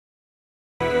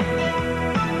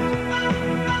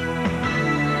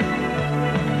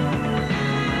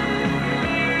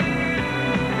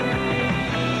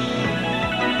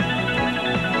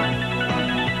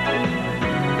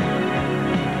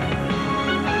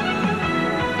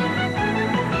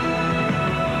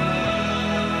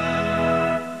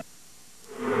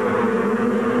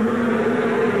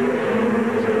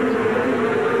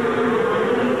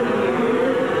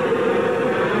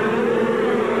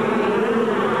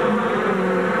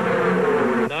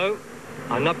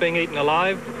I'm not being eaten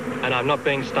alive, and I'm not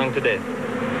being stung to death.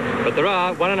 But there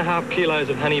are 1.5 kilos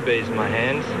of honeybees in my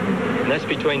hands, and that's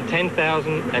between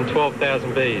 10,000 and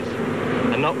 12,000 bees.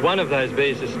 And not one of those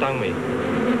bees has stung me.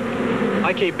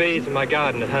 I keep bees in my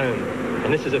garden at home,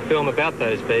 and this is a film about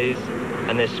those bees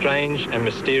and their strange and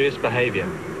mysterious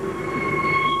behaviour.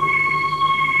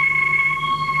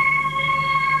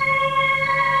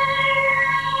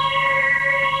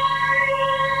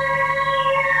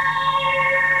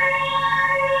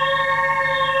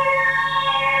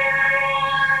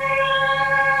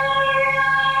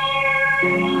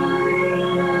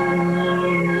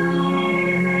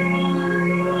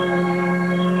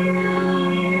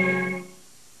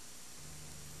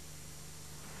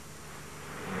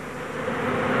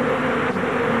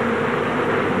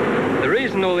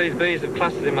 All these bees have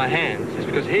clustered in my hands is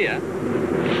because here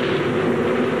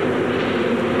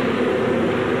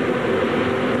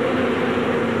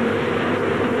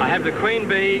I have the queen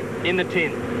bee in the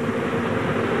tin.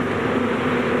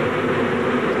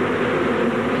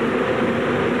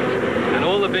 And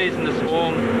all the bees in the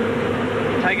swarm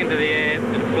taken to the air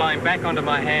and flying back onto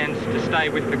my hands to stay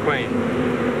with the queen.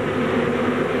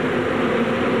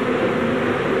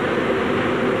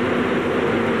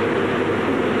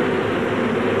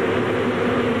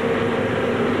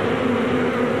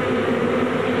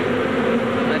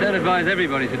 Advise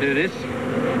everybody to do this,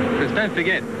 because don't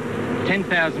forget,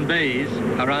 10,000 bees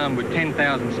are armed with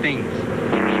 10,000 stings.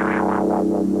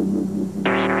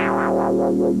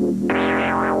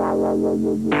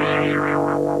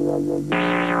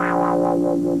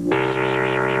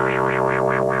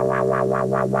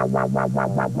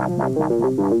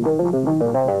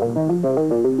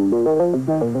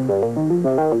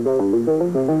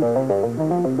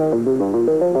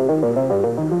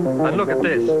 And look at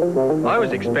this. I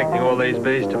was expecting all these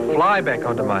bees to fly back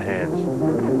onto my hands,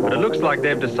 but it looks like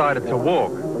they've decided to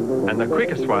walk, and the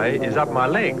quickest way is up my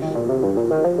legs.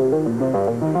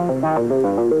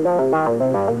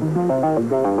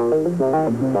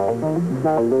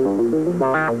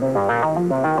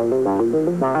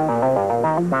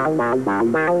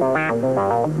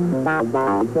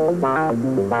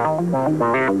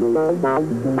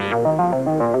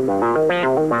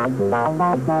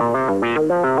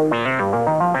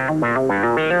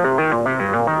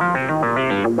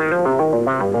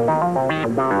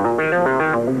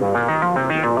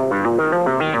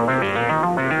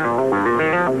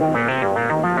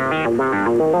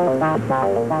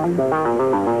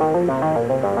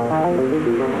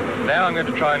 Now I'm going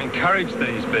to try and encourage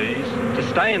these bees to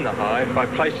stay in the hive by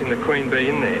placing the queen bee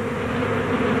in there.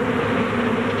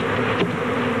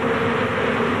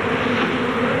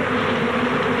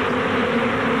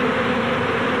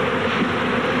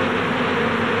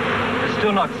 They're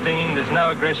still not stinging, there's no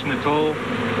aggression at all.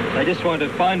 They just want to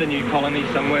find a new colony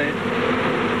somewhere.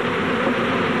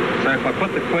 So if I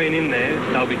put the queen in there,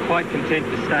 they'll be quite content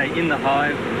to stay in the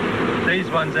hive. These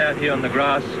ones out here on the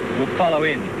grass will follow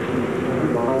in.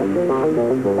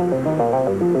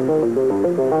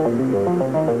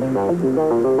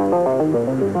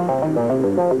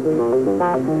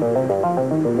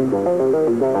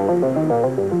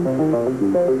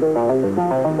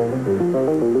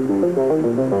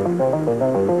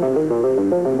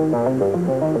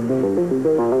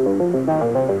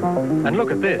 And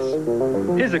look at this.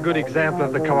 Here's a good example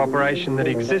of the cooperation that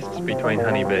exists between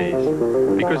honeybees,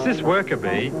 because this worker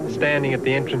bee, standing at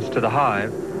the entrance to the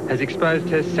hive, has exposed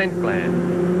her scent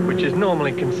gland, which is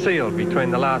normally concealed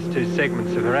between the last two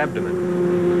segments of her abdomen.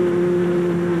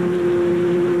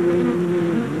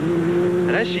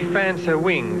 And as she fans her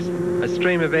wings, a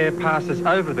stream of air passes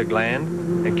over the gland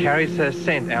and carries her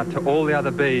scent out to all the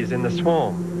other bees in the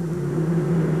swarm.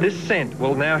 This scent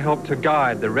will now help to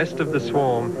guide the rest of the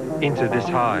swarm into this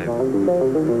hive.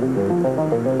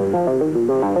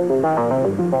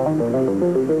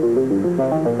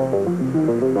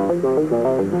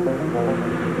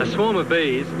 A swarm of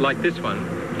bees, like this one,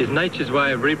 is nature's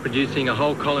way of reproducing a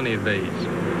whole colony of bees,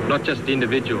 not just the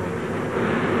individual.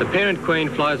 The parent queen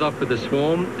flies off with the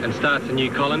swarm and starts a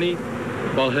new colony,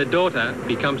 while her daughter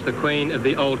becomes the queen of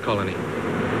the old colony.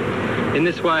 In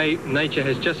this way, nature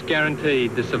has just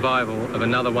guaranteed the survival of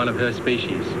another one of her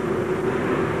species.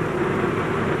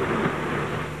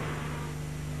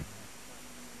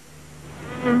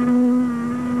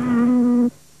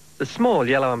 The small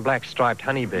yellow and black striped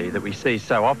honeybee that we see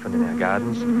so often in our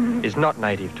gardens is not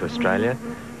native to Australia,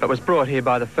 but was brought here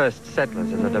by the first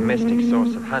settlers as a domestic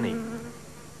source of honey.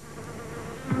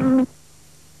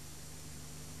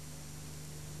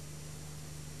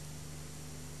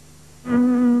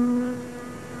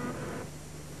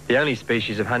 The only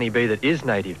species of honeybee that is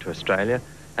native to Australia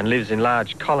and lives in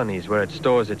large colonies where it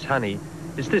stores its honey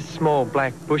is this small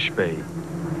black bush bee,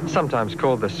 sometimes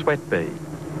called the sweat bee.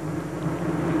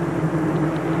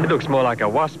 It looks more like a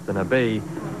wasp than a bee,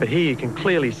 but here you can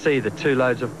clearly see the 2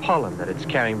 loads of pollen that it's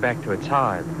carrying back to its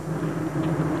hive.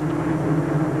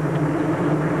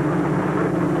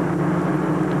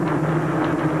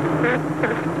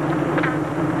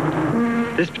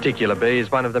 This particular bee is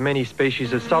one of the many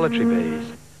species of solitary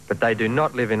bees, but they do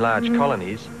not live in large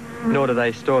colonies, nor do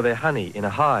they store their honey in a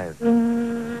hive.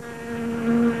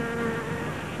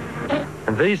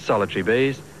 And these solitary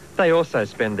bees, they also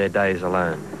spend their days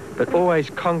alone, but always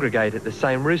congregate at the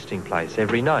same roosting place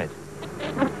every night.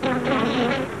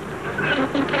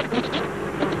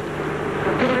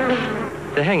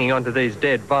 They're hanging onto these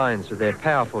dead vines with their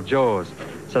powerful jaws,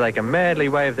 so they can madly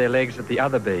wave their legs at the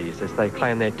other bees as they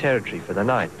claim their territory for the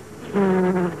night.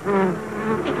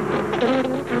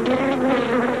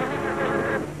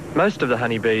 Most of the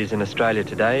honeybees in Australia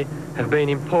today have been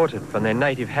imported from their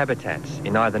native habitats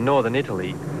in either northern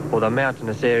Italy or the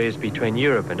mountainous areas between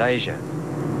Europe and Asia.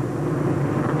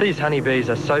 These honeybees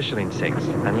are social insects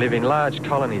and live in large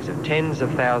colonies of tens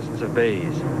of thousands of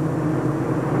bees.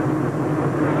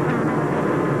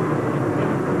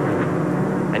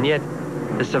 And yet,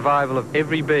 the survival of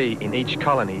every bee in each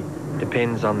colony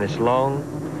depends on this long,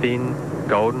 thin,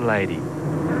 golden lady,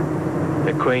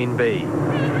 the queen bee.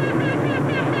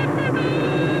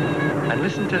 And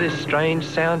listen to this strange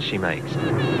sound she makes.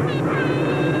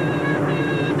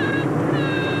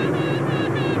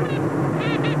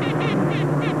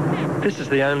 This is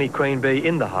the only queen bee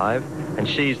in the hive, and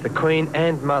she's the queen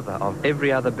and mother of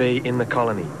every other bee in the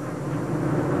colony.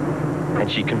 And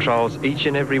she controls each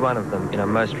and every one of them in a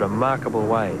most remarkable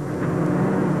way.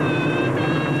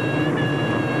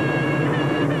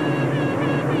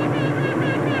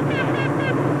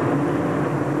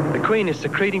 The queen is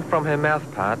secreting from her mouth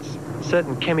parts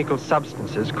certain chemical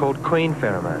substances called queen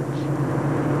pheromones.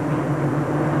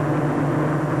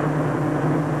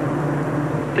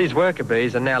 These worker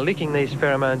bees are now licking these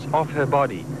pheromones off her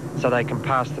body so they can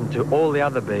pass them to all the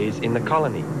other bees in the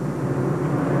colony.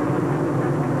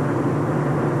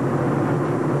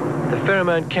 The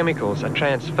pheromone chemicals are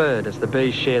transferred as the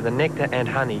bees share the nectar and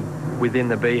honey within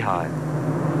the beehive.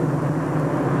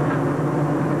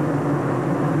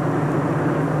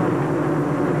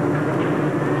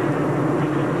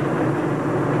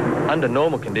 Under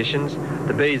normal conditions,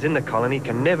 the bees in the colony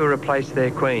can never replace their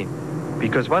queen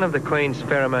because one of the queen's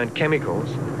pheromone chemicals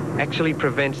actually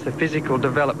prevents the physical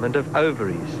development of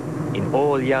ovaries in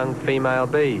all young female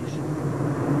bees.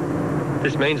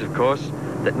 This means, of course,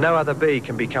 that no other bee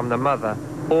can become the mother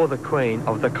or the queen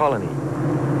of the colony.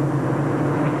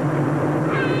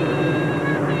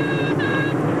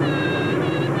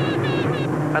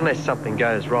 Unless something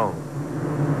goes wrong.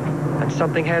 And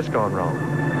something has gone wrong.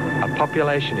 A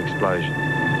population explosion.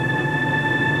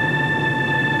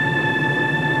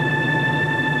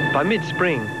 By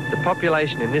mid-spring, the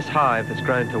population in this hive has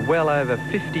grown to well over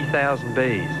 50,000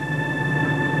 bees.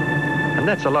 And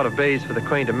that's a lot of bees for the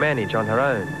queen to manage on her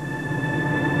own.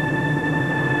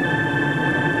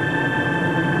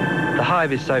 The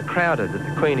hive is so crowded that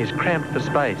the queen is cramped for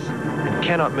space and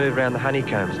cannot move around the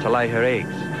honeycombs to lay her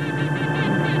eggs.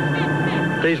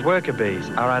 These worker bees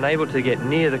are unable to get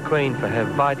near the queen for her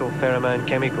vital pheromone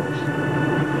chemicals.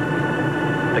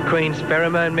 The queen's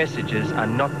pheromone messages are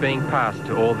not being passed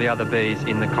to all the other bees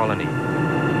in the colony.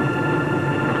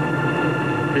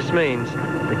 This means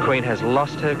the queen has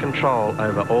lost her control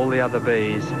over all the other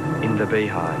bees in the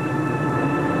beehive.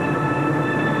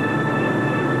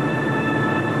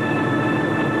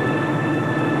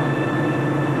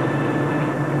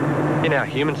 In our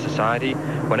human society,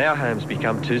 when our homes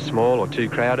become too small or too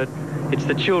crowded, it's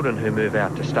the children who move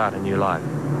out to start a new life.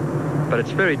 But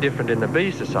it's very different in the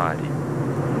bee society.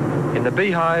 In the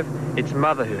beehive, it's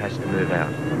mother who has to move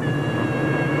out.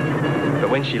 But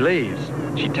when she leaves,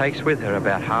 she takes with her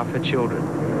about half her children.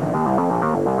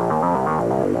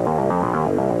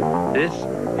 This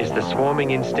is the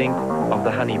swarming instinct of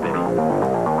the honeybee.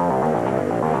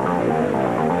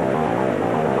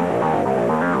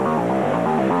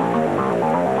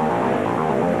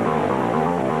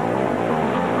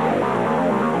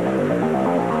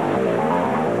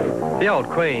 The old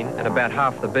queen and about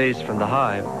half the bees from the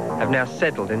hive have now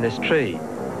settled in this tree,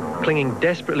 clinging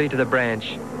desperately to the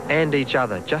branch and each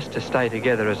other just to stay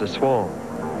together as a swarm.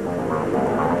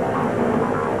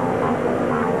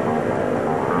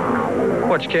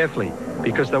 Watch carefully,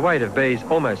 because the weight of bees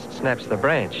almost snaps the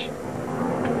branch.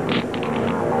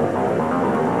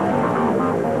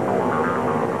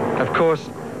 Of course,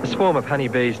 the swarm of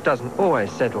honeybees doesn't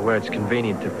always settle where it's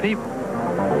convenient to people.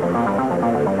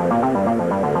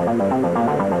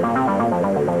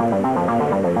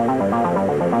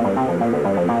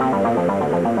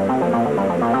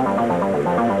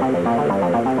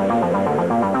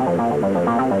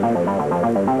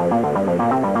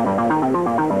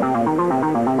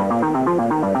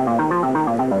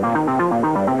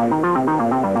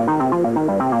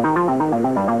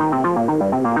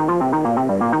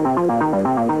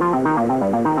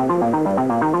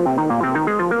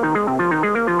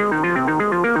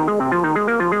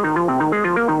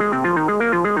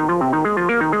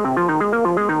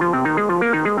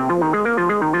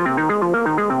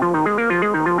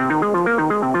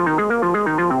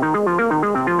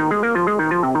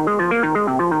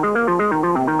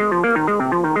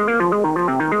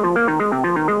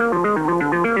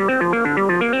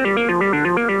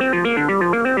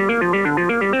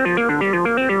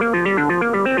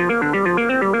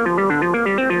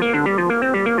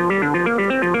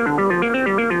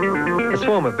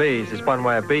 bees is one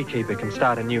way a beekeeper can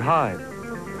start a new hive.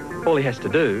 All he has to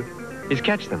do is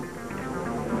catch them.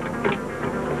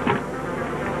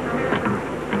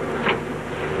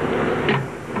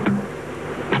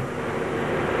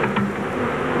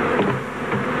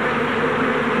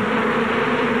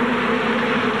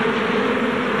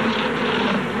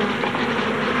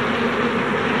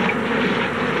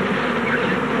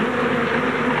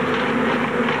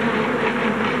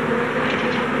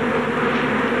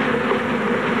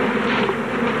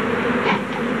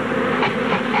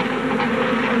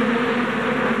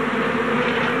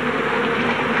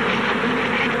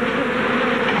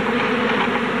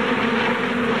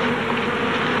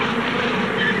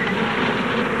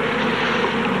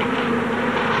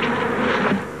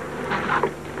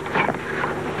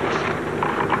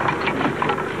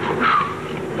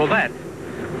 Well, that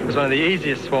was one of the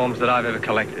easiest swarms that I've ever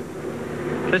collected.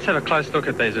 Let's have a close look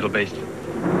at these little beasts.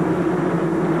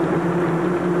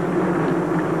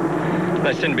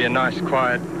 They seem to be a nice,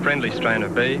 quiet, friendly strain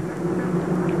of bee.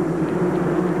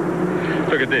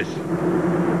 Look at this.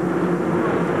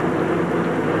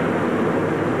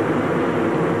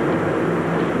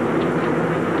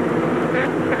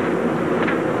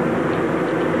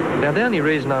 Now, the only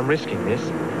reason I'm risking this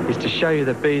is to show you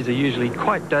that bees are usually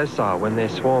quite docile when they're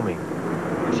swarming.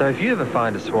 So if you ever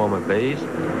find a swarm of bees,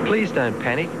 please don't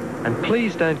panic and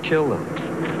please don't kill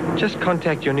them. Just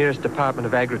contact your nearest Department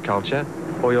of Agriculture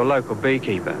or your local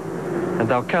beekeeper and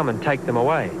they'll come and take them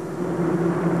away.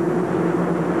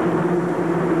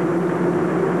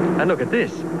 And look at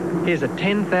this. Here's a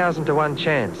 10,000 to 1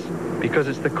 chance because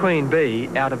it's the queen bee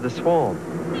out of the swarm.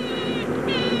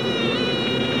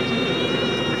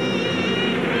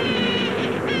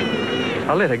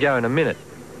 I'll let her go in a minute,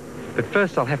 but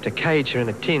first I'll have to cage her in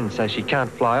a tin so she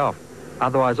can't fly off.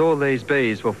 Otherwise all these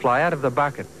bees will fly out of the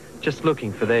bucket just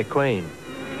looking for their queen.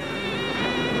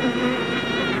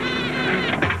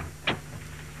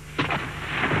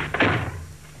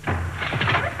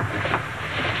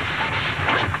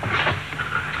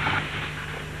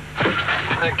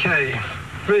 Okay,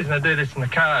 the reason I do this in the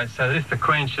car is so that if the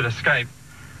queen should escape,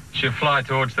 she'll fly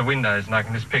towards the windows and I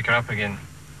can just pick her up again.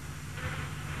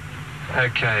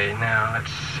 Okay, now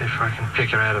let's see if I can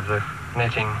pick her out of the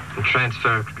netting and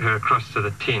transfer her across to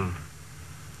the tin.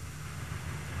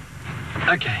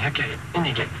 Okay, in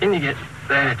you get.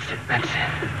 That's it.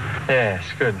 Yes,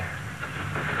 good.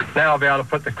 Now I'll be able to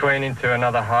put the queen into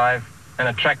another hive and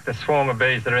attract the swarm of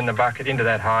bees that are in the bucket into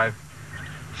that hive.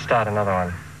 Start another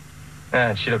one.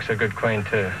 And she looks a good queen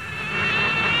too.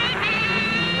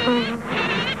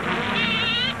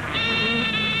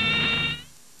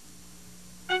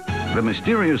 The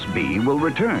mysterious bee will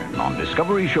return on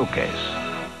Discovery Showcase.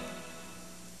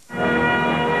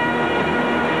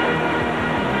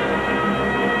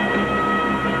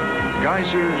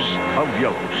 Geysers of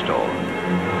Yellowstone.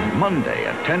 Monday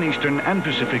at 10 Eastern and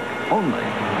Pacific, only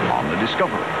on the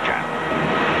Discovery Channel.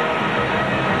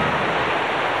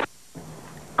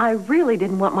 I really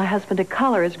didn't want my husband to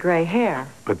color his gray hair.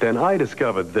 But then I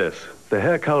discovered this, the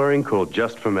hair coloring called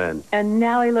Just for Men. And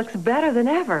now he looks better than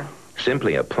ever.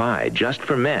 Simply apply Just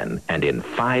for Men and in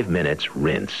 5 minutes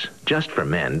rinse. Just for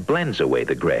Men blends away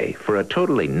the gray for a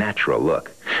totally natural look.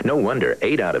 No wonder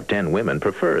 8 out of 10 women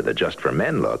prefer the Just for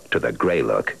Men look to the gray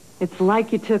look. It's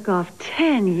like you took off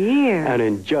 10 years. And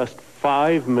in just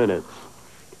 5 minutes.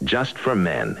 Just for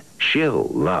Men. She'll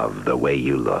love the way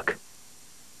you look.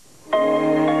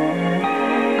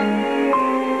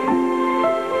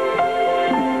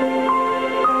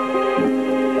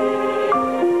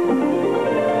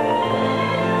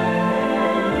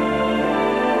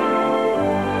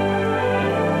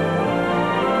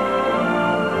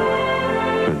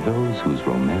 Whose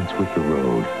romance with the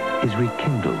road is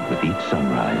rekindled with each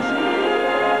sunrise.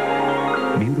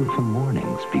 Beautiful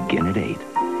mornings begin at 8.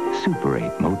 Super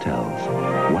 8 Motels.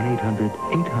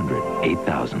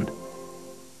 1-800-800-8000.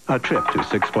 A trip to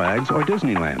Six Flags or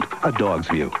Disneyland, a dog's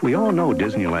view. We all know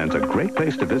Disneyland's a great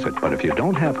place to visit, but if you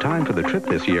don't have time for the trip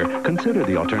this year, consider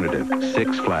the alternative,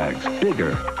 Six Flags.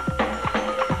 Bigger.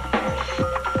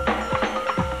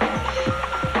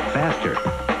 Faster.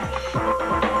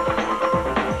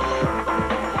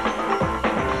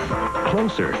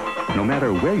 Closer. No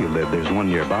matter where you live, there's one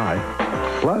nearby.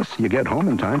 Plus, you get home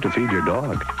in time to feed your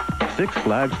dog. Six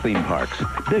Flags theme parks.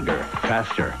 Bigger,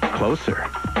 faster, closer.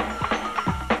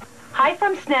 Hi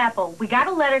from Snapple. We got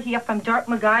a letter here from Dirk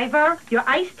MacGyver. Your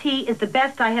iced tea is the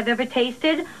best I have ever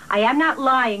tasted. I am not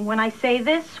lying when I say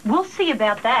this. We'll see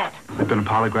about that. I've been a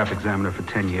polygraph examiner for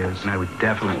 10 years, and I would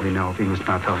definitely know if he was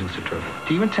not telling us the truth.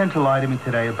 Do you intend to lie to me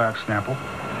today about Snapple?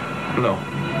 No.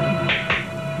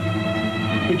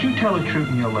 Did you tell the truth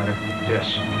in your letter? Yes.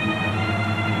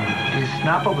 Is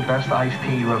Snapple the best iced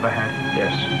tea you ever had?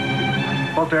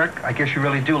 Yes. Well, Dirk, I guess you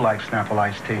really do like Snapple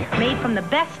iced tea. Made from the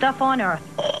best stuff on earth.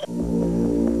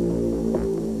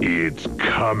 It's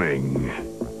coming.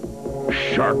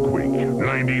 Shark Week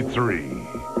 93.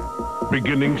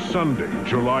 Beginning Sunday,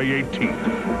 July 18th.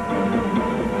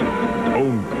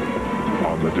 Only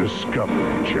on the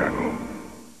Discovery Channel.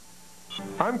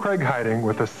 I'm Craig Heiding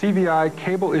with a CVI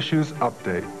Cable Issues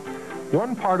Update.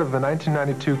 One part of the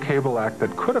 1992 Cable Act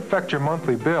that could affect your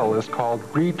monthly bill is called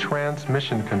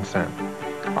retransmission consent.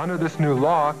 Under this new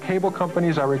law, cable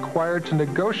companies are required to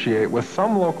negotiate with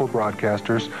some local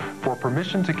broadcasters for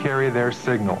permission to carry their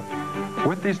signal.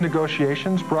 With these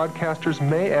negotiations, broadcasters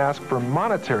may ask for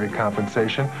monetary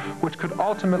compensation, which could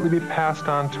ultimately be passed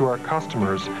on to our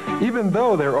customers, even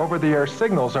though their over-the-air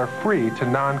signals are free to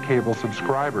non-cable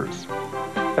subscribers.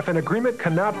 If an agreement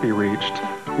cannot be reached,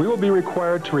 we will be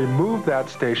required to remove that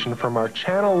station from our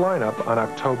channel lineup on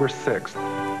October 6th.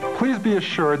 Please be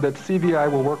assured that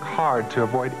CVI will work hard to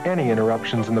avoid any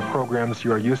interruptions in the programs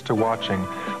you are used to watching,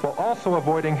 while also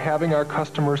avoiding having our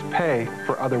customers pay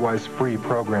for otherwise free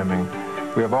programming.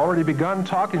 We have already begun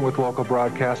talking with local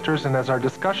broadcasters, and as our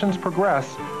discussions progress,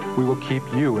 we will keep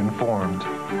you informed.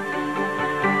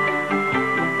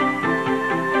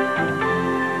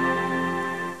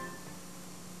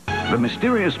 The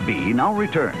Mysterious Bee now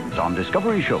returns on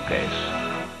Discovery Showcase.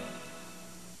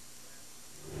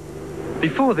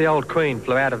 Before the old queen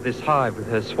flew out of this hive with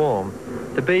her swarm,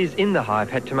 the bees in the hive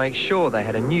had to make sure they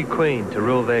had a new queen to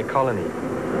rule their colony.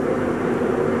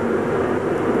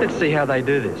 Let's see how they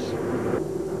do this.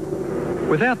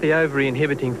 Without the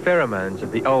ovary-inhibiting pheromones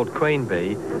of the old queen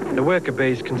bee, the worker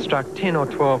bees construct 10 or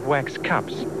 12 wax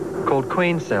cups called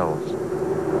queen cells.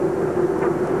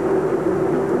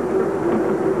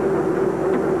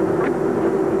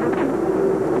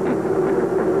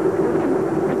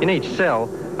 In each cell,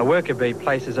 a worker bee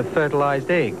places a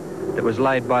fertilized egg that was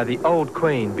laid by the old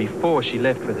queen before she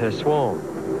left with her swarm.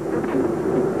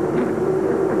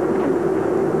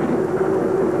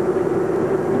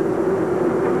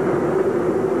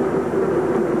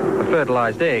 A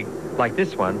fertilized egg, like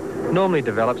this one, normally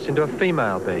develops into a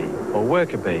female bee or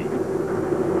worker bee.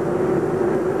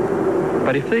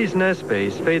 But if these nurse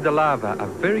bees feed the larva a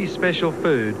very special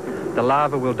food, the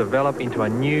larva will develop into a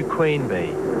new queen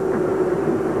bee.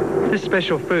 This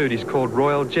special food is called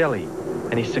royal jelly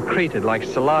and is secreted like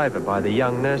saliva by the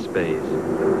young nurse bees.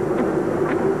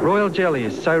 Royal jelly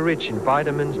is so rich in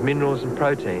vitamins, minerals and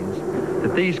proteins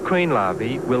that these queen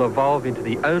larvae will evolve into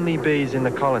the only bees in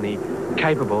the colony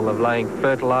capable of laying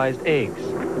fertilized eggs.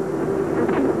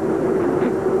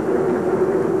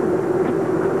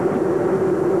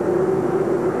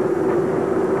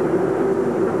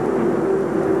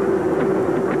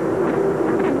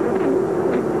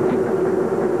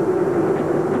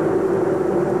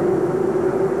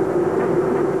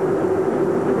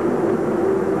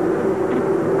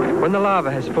 When the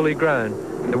larva has fully grown,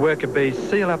 the worker bees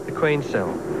seal up the queen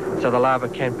cell so the larva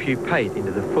can pupate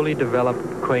into the fully developed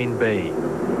queen bee.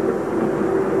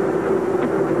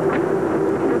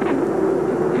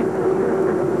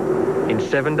 In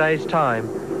 7 days' time,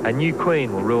 a new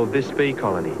queen will rule this bee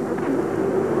colony.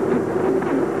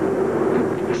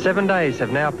 7 days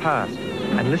have now passed,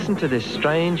 and listen to this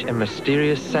strange and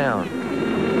mysterious sound.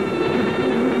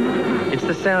 It's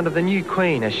the sound of the new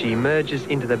queen as she emerges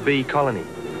into the bee colony.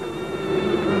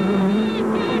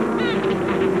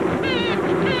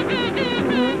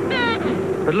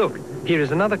 But look, here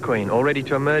is another queen all ready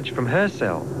to emerge from her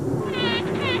cell.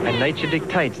 And nature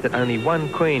dictates that only one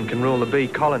queen can rule a bee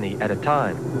colony at a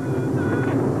time.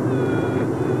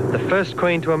 The first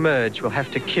queen to emerge will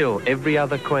have to kill every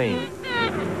other queen.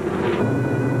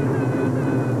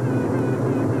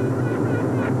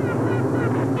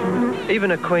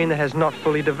 Even a queen that has not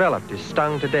fully developed is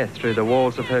stung to death through the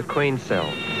walls of her queen cell.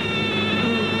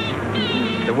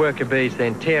 The worker bees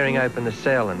then tearing open the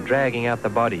cell and dragging out the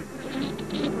body.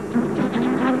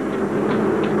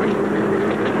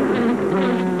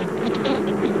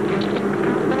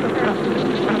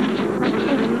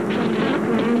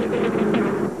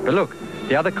 But look,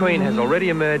 the other queen has already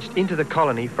emerged into the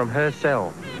colony from her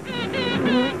cell.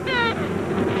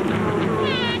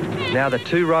 Now the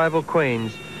two rival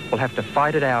queens will have to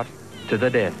fight it out to the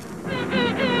death.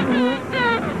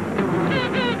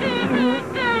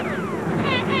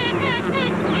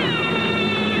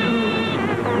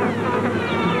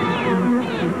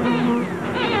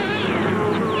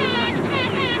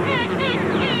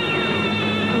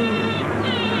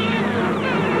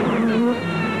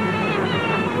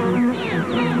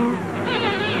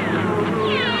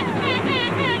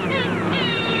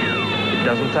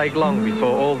 doesn't take long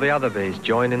before all the other bees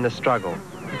join in the struggle.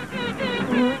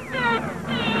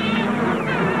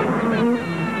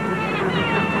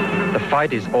 The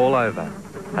fight is all over,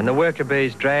 and the worker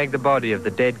bees drag the body of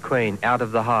the dead queen out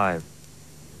of the hive.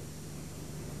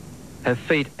 Her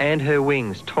feet and her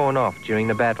wings torn off during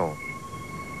the battle.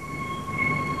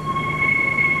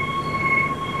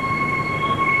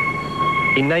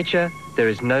 In nature, there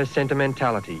is no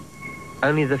sentimentality.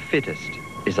 Only the fittest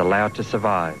is allowed to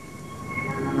survive.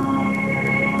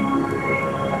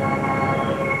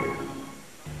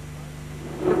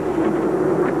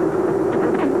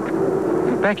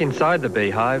 Back inside the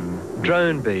beehive,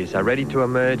 drone bees are ready to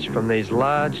emerge from these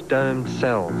large domed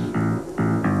cells.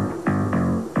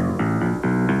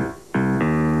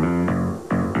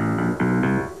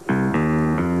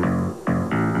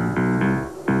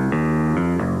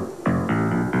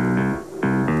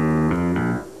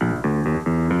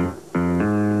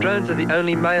 Drones are the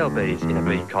only male bees in a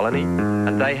bee colony,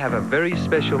 and they have a very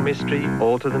special mystery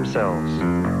all to themselves.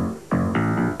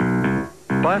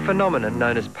 By a phenomenon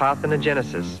known as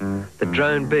parthenogenesis, the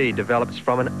drone bee develops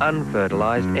from an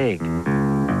unfertilized egg.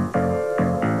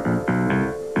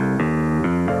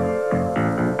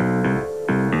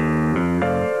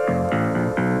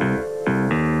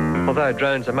 Although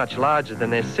drones are much larger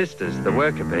than their sisters, the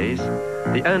worker bees,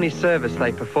 the only service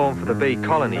they perform for the bee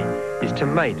colony is to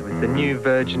mate with the new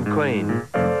virgin queen.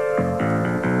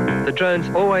 The drones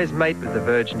always mate with the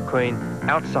virgin queen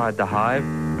outside the hive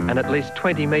and at least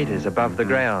 20 meters above the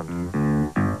ground.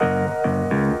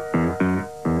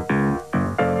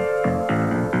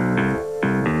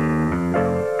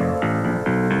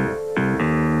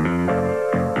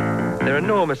 Their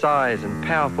enormous eyes and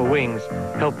powerful wings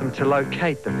help them to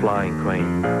locate the flying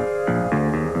queen.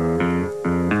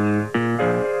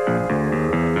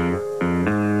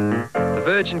 The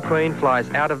virgin queen flies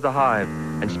out of the hive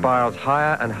and spirals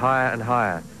higher and higher and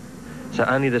higher, so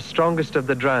only the strongest of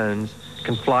the drones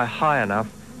can fly high enough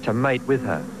to mate with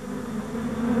her.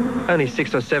 Only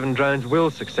 6 or 7 drones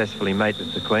will successfully mate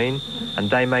with the queen, and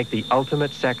they make the ultimate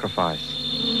sacrifice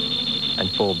and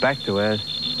fall back to Earth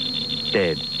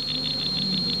dead.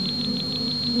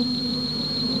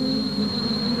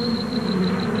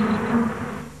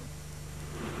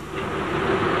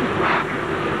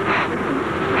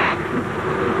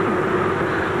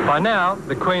 By now,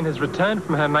 the queen has returned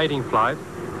from her mating flight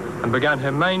and begun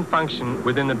her main function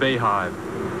within the beehive,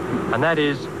 and that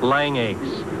is laying eggs.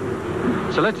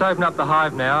 So let's open up the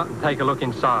hive now and take a look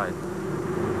inside.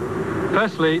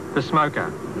 Firstly, the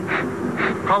smoker.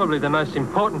 Probably the most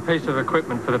important piece of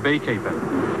equipment for the beekeeper.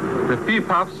 With a few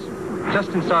puffs just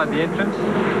inside the entrance.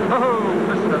 Oh,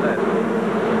 listen to that.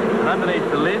 And underneath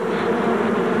the lid,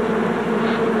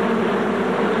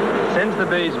 sends the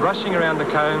bees rushing around the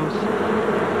combs,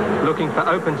 looking for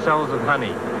open cells of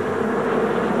honey.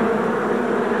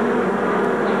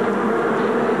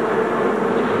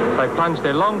 They plunge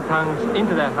their long tongues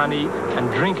into that honey and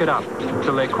drink it up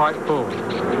until they're quite full.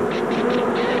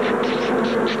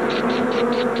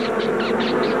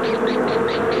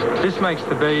 This makes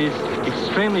the bees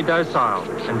extremely docile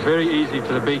and very easy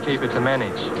for the beekeeper to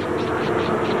manage.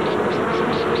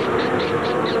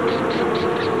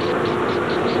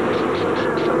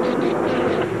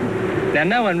 Now,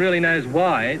 no one really knows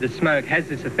why the smoke has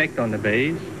this effect on the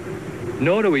bees,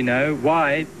 nor do we know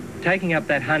why taking up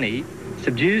that honey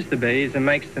subdues the bees and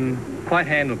makes them quite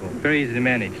handleable, very easy to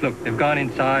manage. Look, they've gone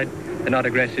inside, they're not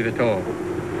aggressive at all.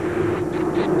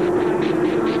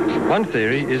 One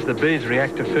theory is the bees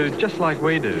react to food just like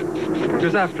we do,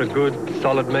 because after a good,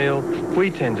 solid meal, we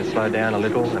tend to slow down a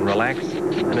little and relax,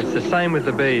 and it's the same with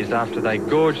the bees after they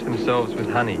gorge themselves with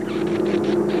honey.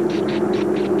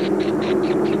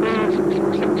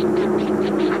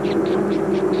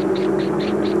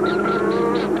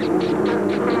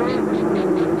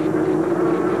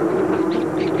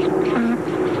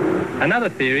 Another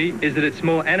theory is that it's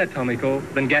more anatomical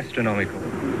than gastronomical,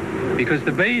 because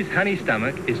the bee's honey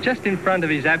stomach is just in front of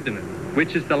his abdomen,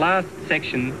 which is the last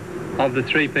section of the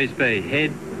three-piece bee: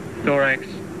 head, thorax,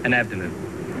 and abdomen.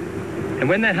 And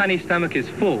when that honey stomach is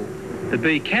full, the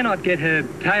bee cannot get her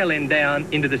tail end down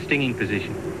into the stinging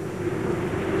position.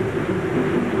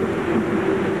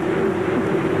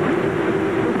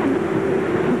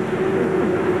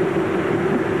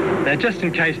 Now, just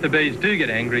in case the bees do get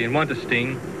angry and want to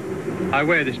sting, I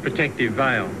wear this protective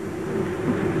veil.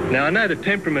 Now, I know the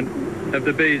temperament of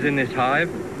the bees in this hive,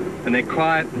 and they're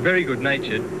quiet and very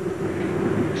good-natured,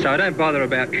 so I don't bother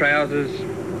about trousers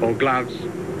or gloves.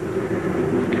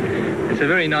 It's a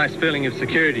very nice feeling of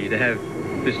security to have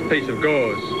this piece of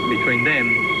gauze between them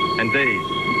and these.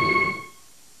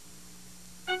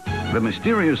 The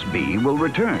Mysterious Bee will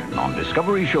return on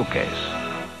Discovery Showcase.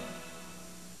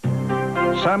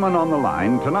 Salmon on the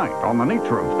Line tonight on The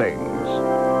Nature of Things.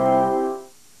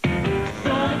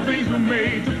 Some things were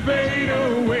made to fade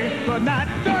away, but not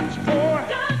Dutch boy.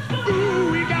 Ooh,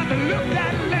 we got to look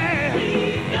that land.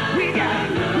 We got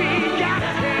to look that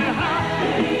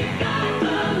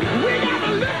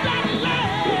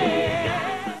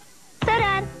land. So,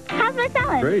 Dad, how's my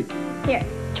salad? Great. Here,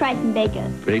 try some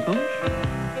bacon. Bacon?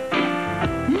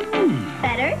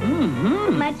 Better?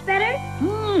 Much better?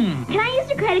 Can I use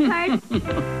your credit card?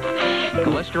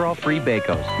 Cholesterol-free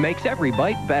Bacos makes every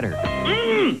bite better.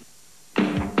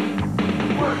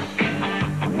 Work.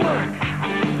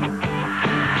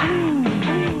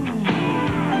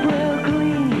 Real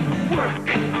clean. Work.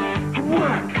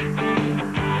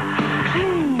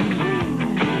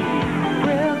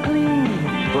 Real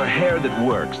clean. For hair that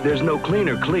works, there's no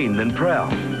cleaner clean than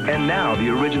Prel. And now the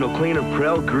original cleaner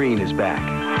Prel Green is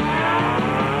back.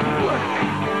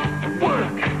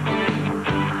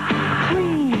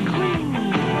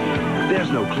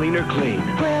 There's no cleaner clean.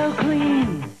 Well,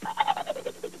 clean.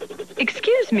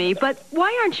 Excuse me, but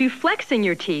why aren't you flexing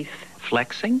your teeth?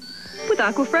 Flexing? With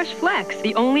Aquafresh Flex,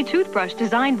 the only toothbrush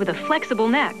designed with a flexible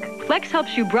neck. Flex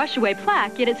helps you brush away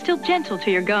plaque, yet it's still gentle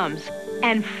to your gums.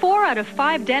 And 4 out of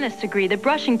 5 dentists agree that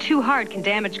brushing too hard can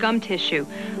damage gum tissue.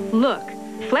 Look,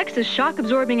 Flex's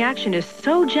shock-absorbing action is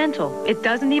so gentle, it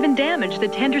doesn't even damage the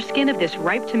tender skin of this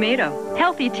ripe tomato.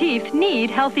 Healthy teeth need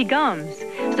healthy gums.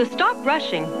 So stop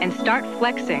brushing and start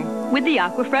flexing with the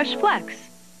Aquafresh Flex.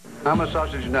 I'm a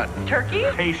sausage nut. Turkey?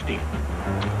 Tasty.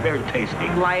 Very tasty.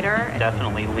 Lighter?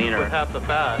 Definitely leaner. With half the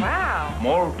fat. Wow.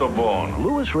 Molto buono.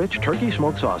 Lewis Rich Turkey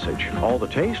Smoked Sausage. All the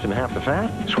taste and half the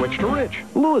fat. Switch to Rich.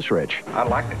 Lewis Rich. I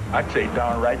like it. I'd say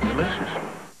downright delicious.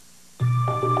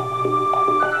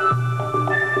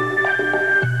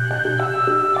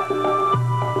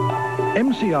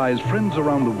 MCI's Friends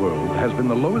Around the World has been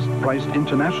the lowest priced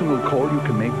international call you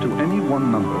can make to any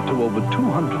one number to over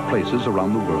 200 places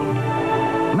around the world.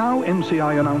 Now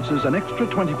MCI announces an extra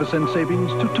 20%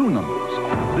 savings to 2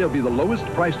 numbers. They'll be the lowest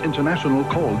priced international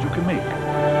calls you can make.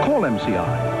 Call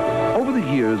MCI. Over the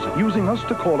years, using us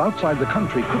to call outside the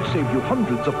country could save you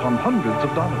hundreds upon hundreds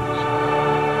of dollars.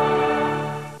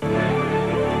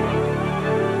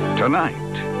 Tonight,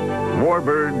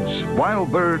 warbirds,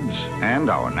 wild birds, and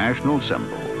our national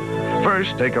symbol.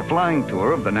 First, take a flying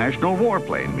tour of the National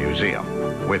Warplane Museum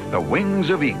with the Wings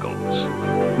of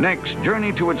Eagles. Next,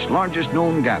 journey to its largest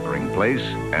known gathering place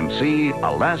and see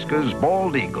Alaska's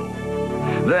bald eagle.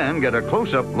 Then get a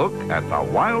close-up look at the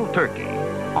wild turkey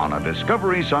on a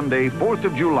Discovery Sunday, 4th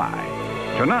of July.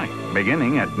 Tonight,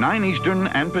 beginning at 9 Eastern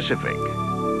and Pacific.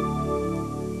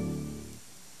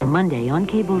 Monday on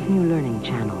Cable's new Learning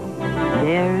Channel.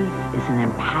 Theirs is an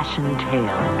impassioned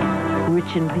tale,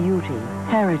 rich in beauty,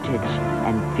 heritage,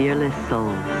 and fearless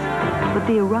souls. But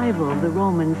the arrival of the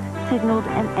Romans signaled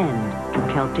an end to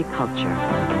Celtic culture.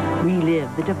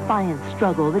 Relive the defiant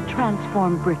struggle that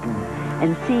transformed Britain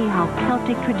and see how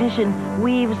Celtic tradition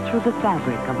weaves through the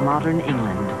fabric of modern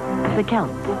England. The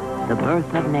Celts, the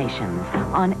birth of nations,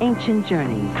 on Ancient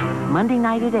Journeys, Monday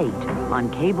night at 8 on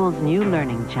Cable's new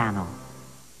Learning Channel.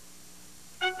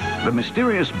 The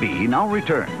Mysterious Bee now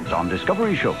returns on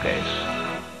Discovery Showcase.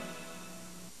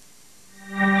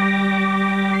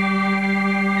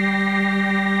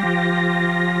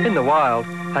 In the wild,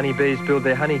 honeybees build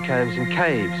their honeycombs in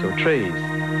caves or trees,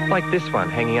 like this one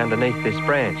hanging underneath this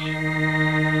branch.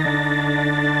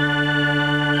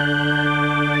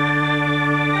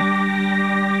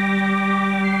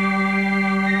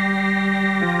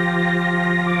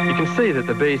 You can see that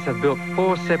the bees have built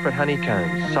 4 separate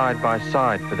honeycombs side by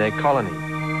side for their colony.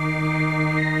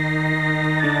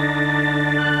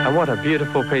 And what a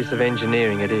beautiful piece of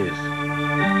engineering it is.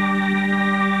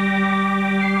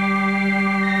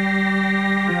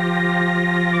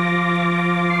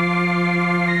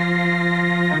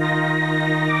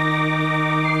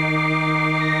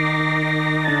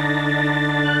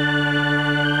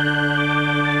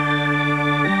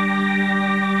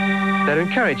 Now, to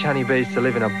encourage honeybees to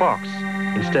live in a box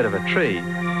instead of a tree,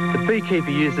 the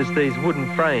beekeeper uses these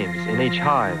wooden frames in each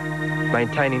hive,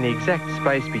 maintaining the exact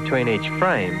space between each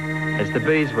frame as the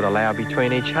bees would allow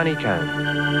between each honeycomb.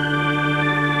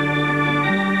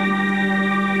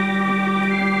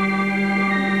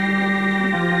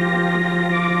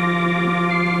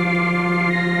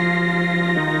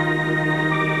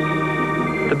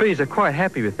 The bees are quite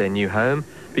happy with their new home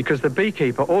because the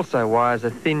beekeeper also wires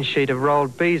a thin sheet of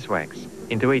rolled beeswax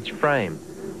into each frame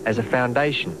as a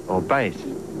foundation or base.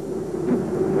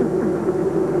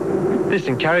 This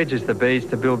encourages the bees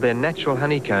to build their natural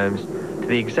honeycombs to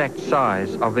the exact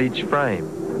size of each frame.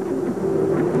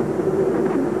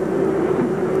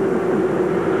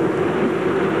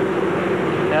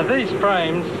 Now these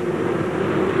frames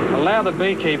allow the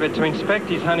beekeeper to inspect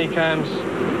his honeycombs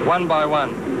one by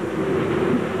one,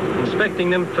 inspecting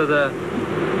them for the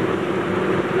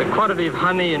quantity of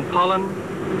honey and pollen,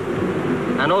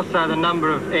 and also the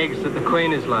number of eggs that the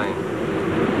queen is laying.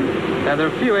 Now there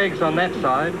are a few eggs on that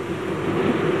side,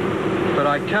 but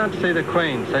I can't see the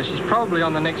queen, so she's probably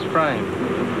on the next frame.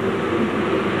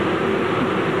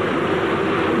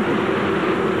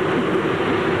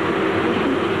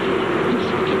 Just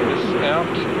get this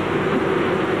out.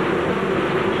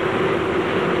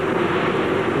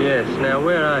 Yes, now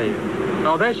where are you?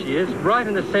 Oh, there she is, right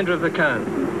in the centre of the cone.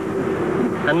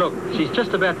 And look, she's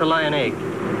just about to lay an egg.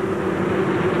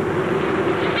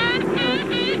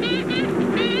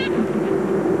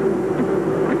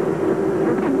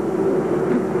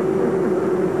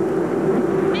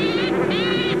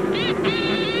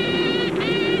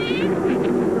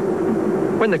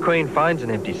 When the queen finds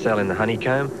an empty cell in the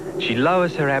honeycomb, she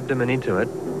lowers her abdomen into it,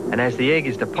 and as the egg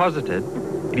is deposited,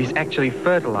 it is actually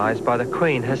fertilized by the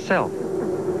queen herself.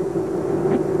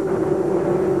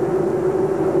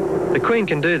 The queen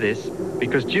can do this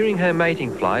because during her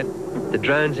mating flight, the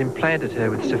drones implanted her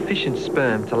with sufficient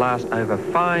sperm to last over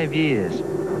 5 years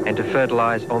and to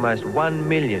fertilize almost 1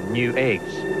 million new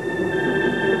eggs.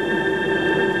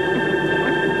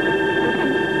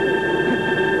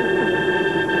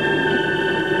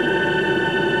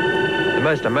 The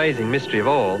most amazing mystery of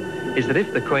all is that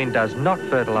if the queen does not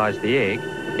fertilize the egg,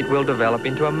 it will develop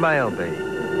into a male bee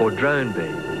or drone bee.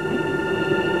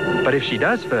 But if she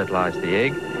does fertilize the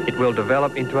egg, it will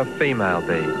develop into a female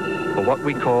bee, or what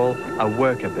we call a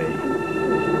worker bee.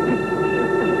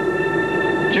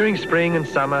 During spring and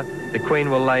summer, the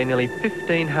queen will lay nearly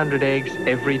 1,500 eggs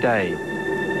every day,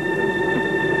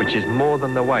 which is more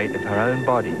than the weight of her own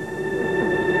body.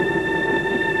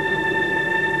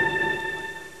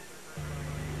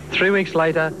 Three weeks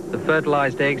later, the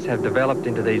fertilized eggs have developed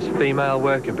into these female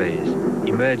worker bees,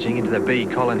 emerging into the bee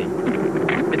colony.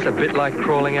 It's a bit like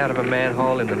crawling out of a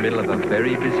manhole in the middle of a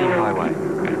very busy highway.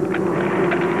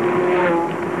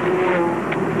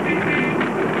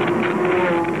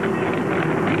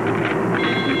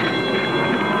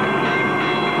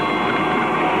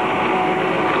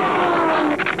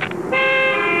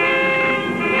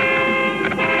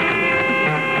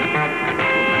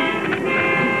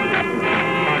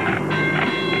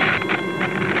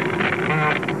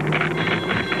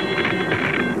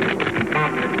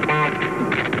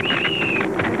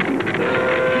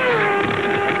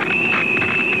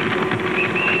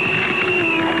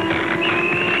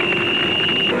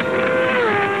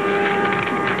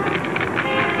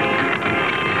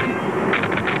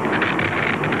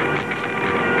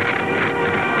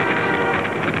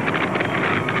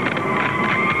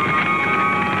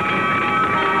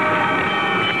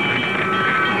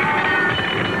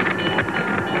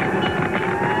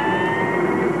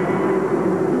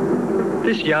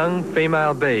 This young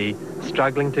female bee,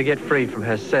 struggling to get free from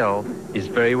her cell, is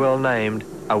very well named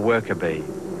a worker bee.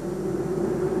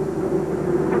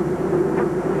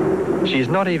 She is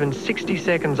not even 60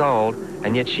 seconds old,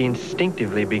 and yet she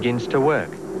instinctively begins to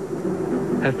work.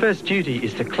 Her first duty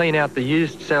is to clean out the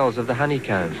used cells of the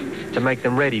honeycomb to make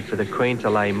them ready for the queen to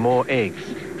lay more eggs.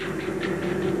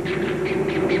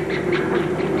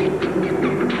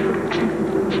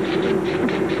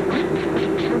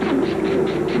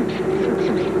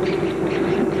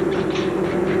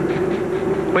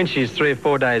 When she is 3 or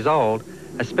 4 days old,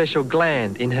 a special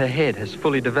gland in her head has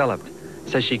fully developed,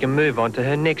 so she can move on to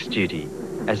her next duty,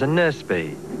 as a nurse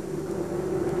bee.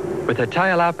 With her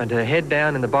tail up and her head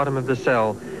down in the bottom of the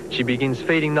cell, she begins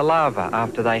feeding the larvae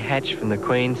after they hatch from the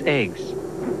queen's eggs.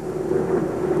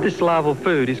 This larval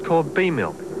food is called bee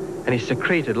milk and is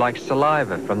secreted like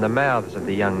saliva from the mouths of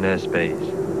the young nurse bees.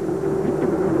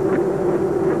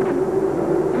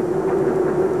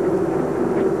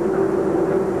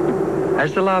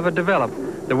 As the larvae develop,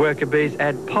 the worker bees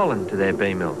add pollen to their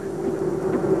bee milk.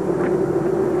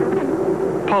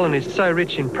 Pollen is so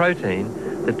rich in protein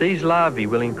that these larvae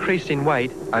will increase in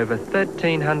weight over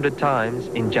 1,300 times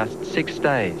in just 6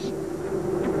 days.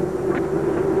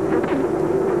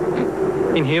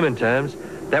 In human terms,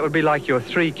 that would be like your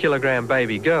 3-kilogram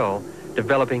baby girl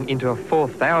developing into a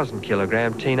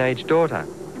 4,000-kilogram teenage daughter.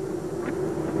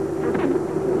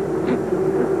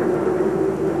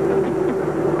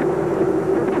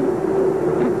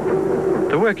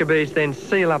 The worker bees then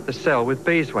seal up the cell with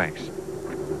beeswax,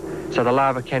 so the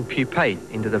larva can pupate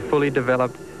into the fully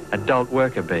developed adult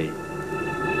worker bee.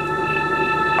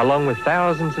 along with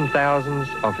thousands and thousands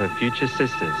of her future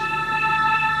sisters.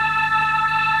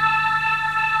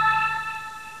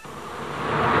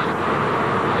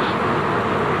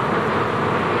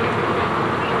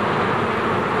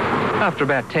 After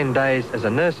about 10 days as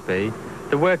a nurse bee,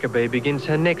 the worker bee begins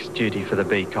her next duty for the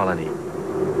bee colony.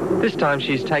 This time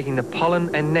she's taking the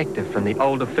pollen and nectar from the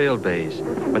older field bees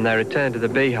when they return to the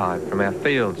beehive from our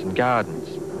fields and gardens.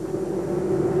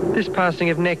 This passing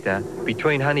of nectar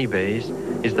between honeybees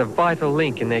is the vital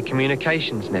link in their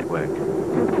communications network.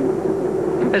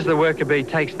 As the worker bee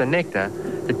takes the nectar,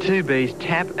 the two bees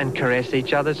tap and caress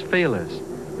each other's feelers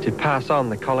to pass on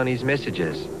the colony's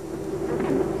messages.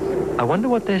 I wonder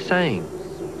what they're saying.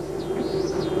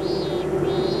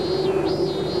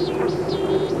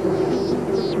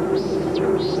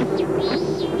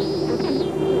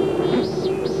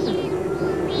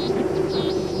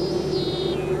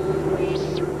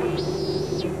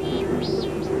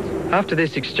 After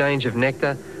this exchange of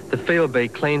nectar, the field bee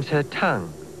cleans her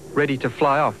tongue, ready to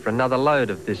fly off for another load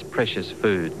of this precious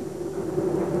food.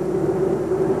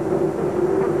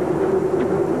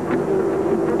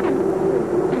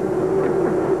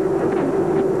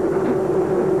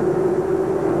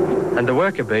 And the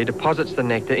worker bee deposits the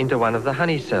nectar into one of the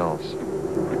honey cells.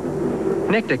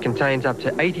 Nectar contains up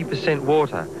to 80%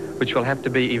 water, which will have to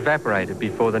be evaporated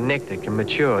before the nectar can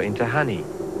mature into honey.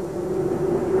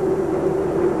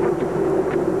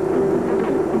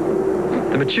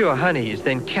 The mature honey is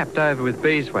then capped over with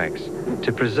beeswax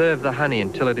to preserve the honey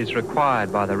until it is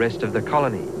required by the rest of the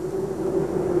colony.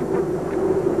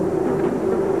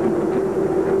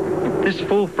 This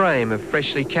full frame of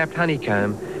freshly capped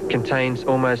honeycomb contains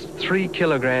almost 3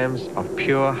 kilograms of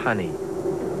pure honey.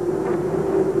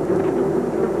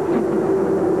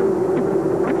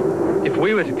 If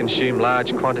we were to consume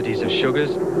large quantities of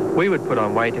sugars, we would put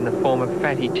on weight in the form of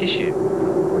fatty tissue.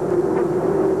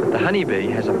 But the honeybee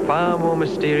has a far more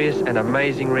mysterious and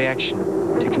amazing reaction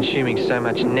to consuming so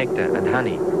much nectar and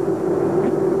honey.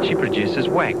 She produces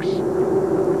wax.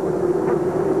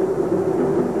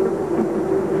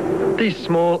 These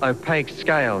small opaque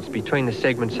scales between the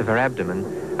segments of her abdomen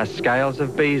are scales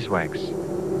of beeswax.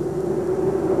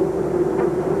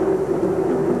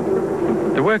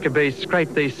 The worker bees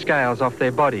scrape these scales off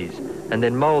their bodies and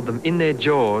then mould them in their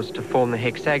jaws to form the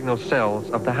hexagonal cells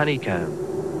of the honeycomb.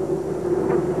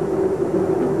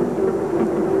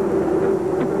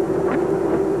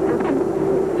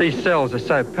 These cells are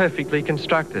so perfectly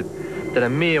constructed that a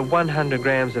mere 100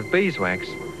 grams of beeswax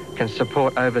can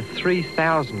support over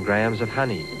 3,000 grams of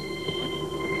honey.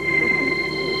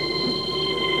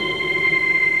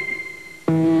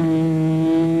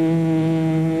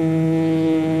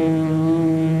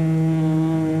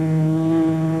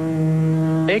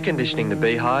 Air conditioning the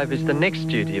beehive is the next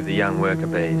duty of the young worker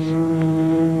bees.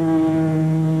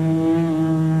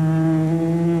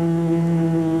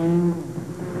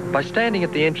 By standing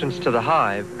at the entrance to the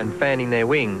hive and fanning their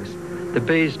wings, the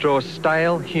bees draw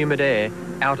stale, humid air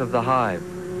out of the hive.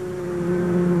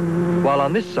 While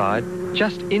on this side,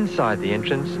 just inside the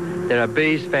entrance, there are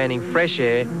bees fanning fresh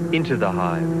air into the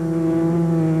hive.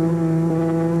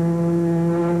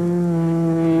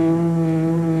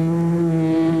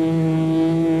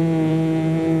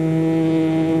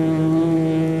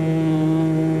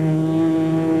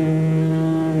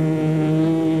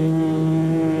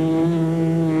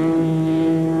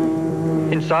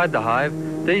 Inside the hive,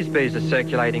 these bees are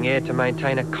circulating air to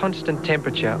maintain a constant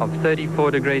temperature of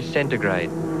 34 degrees centigrade,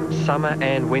 summer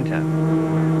and winter.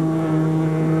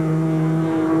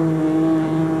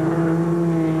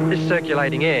 This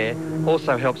circulating air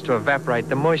also helps to evaporate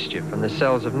the moisture from the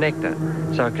cells of nectar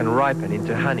so it can ripen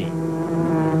into honey.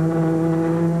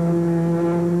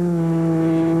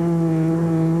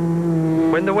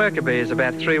 When the worker bee is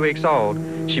about 3 weeks old,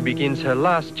 she begins her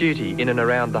last duty in and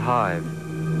around the hive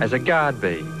as a guard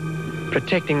bee,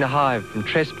 protecting the hive from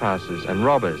trespassers and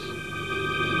robbers.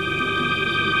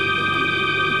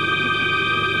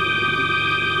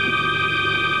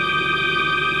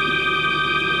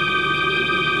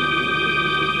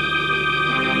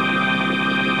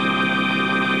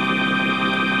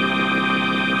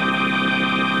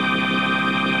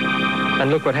 And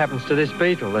look what happens to this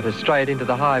beetle that has strayed into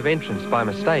the hive entrance by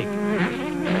mistake.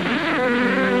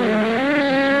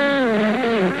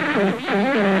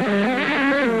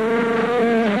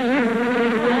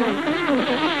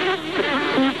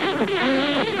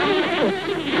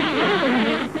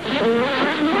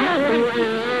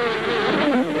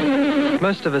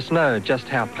 Most of us know just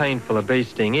how painful a bee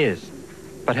sting is,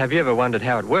 but have you ever wondered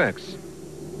how it works?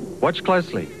 Watch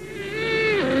closely.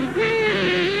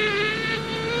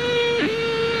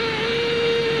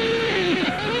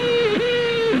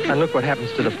 And look what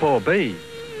happens to the poor bee.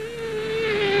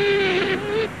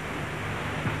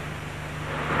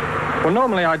 Well,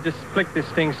 normally I'd just flick this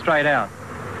sting straight out,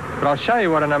 but I'll show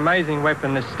you what an amazing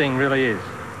weapon this sting really is.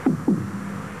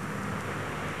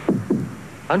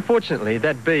 Unfortunately,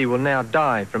 that bee will now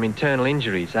die from internal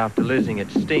injuries after losing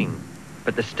its sting,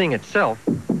 but the sting itself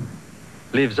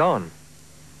lives on.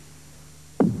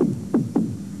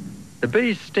 The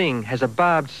bee's sting has a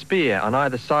barbed spear on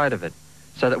either side of it,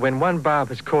 so that when one barb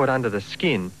has caught under the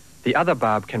skin, the other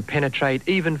barb can penetrate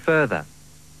even further.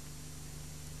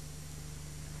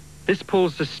 This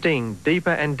pulls the sting deeper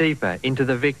and deeper into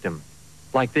the victim,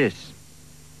 like this.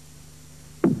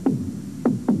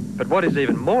 But what is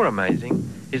even more amazing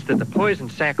is that the poison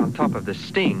sac on top of the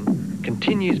sting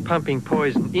continues pumping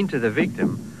poison into the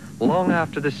victim long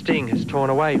after the sting has torn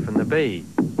away from the bee.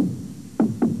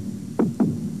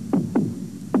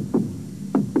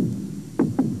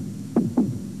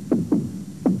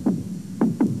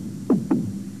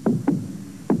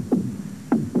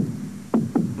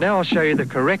 Now I'll show you the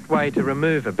correct way to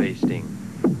remove a bee sting.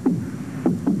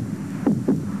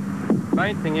 The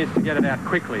main thing is to get it out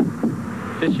quickly.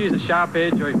 Just use a sharp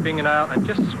edge or your fingernail and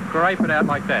just scrape it out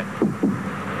like that.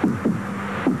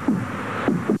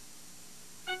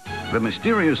 The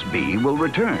mysterious bee will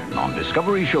return on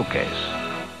Discovery Showcase.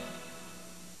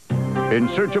 In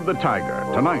Search of the Tiger,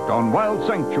 tonight on Wild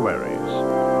Sanctuaries.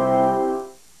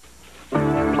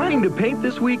 Planning to paint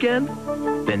this weekend?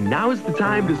 Then now is the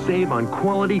time to save on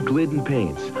quality Glidden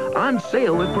paints. On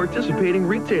sale at participating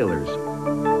retailers.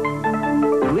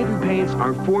 Glidden paints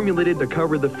are formulated to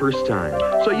cover the first time,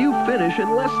 so you finish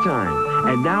in less time.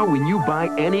 And now when you buy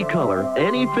any color,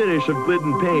 any finish of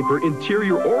Glidden paint for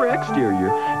interior or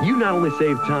exterior, you not only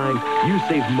save time, you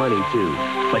save money too.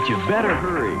 But you better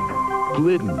hurry.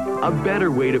 Glidden, a better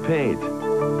way to paint.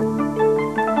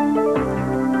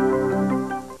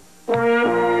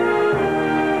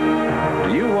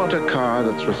 Do you want a car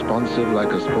that's responsive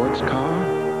like a sports car?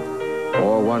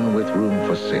 Or one with room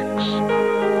for 6?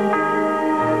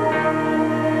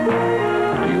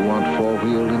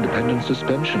 Four-wheel independent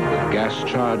suspension with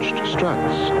gas-charged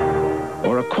struts,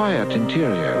 or a quiet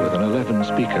interior with an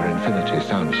 11-speaker Infinity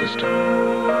sound system?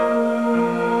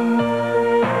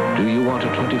 Do you want a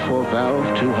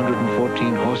 24-valve,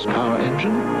 214-horsepower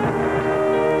engine?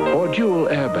 Or dual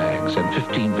airbags and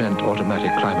 15-vent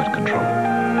automatic climate control?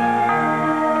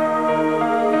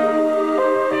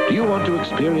 Do you want to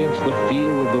experience the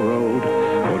feel of the road,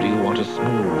 or do you want a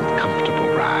smooth, comfortable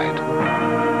ride?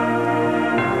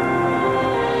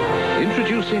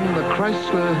 Introducing the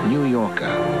Chrysler New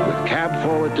Yorker. With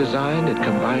cab-forward design, it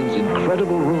combines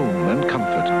incredible room and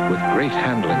comfort with great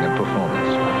handling and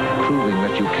performance, proving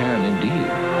that you can indeed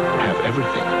have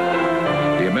everything.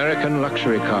 The American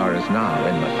luxury car is now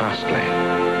in the fast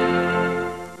lane.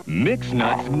 Mixed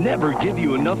nuts never give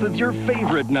you enough of your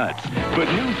favorite nuts, but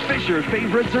new Fisher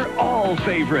favorites are all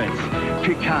favorites.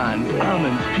 Pecans,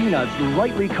 almonds, peanuts,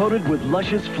 lightly coated with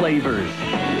luscious flavors.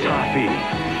 Toffee,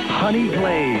 honey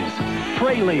glaze,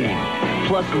 praline,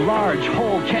 plus large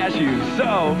whole cashews,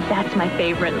 so... That's my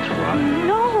favorite.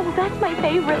 No, that's my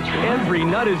favorite. Every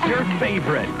nut is your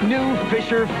favorite. New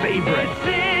Fisher favorites.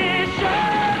 It's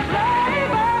Fisher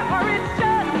flavor, it's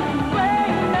just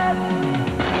plain nuts.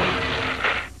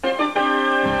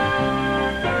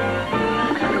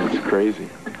 It's crazy.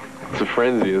 It's a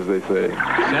frenzy, as they say.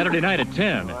 Saturday night at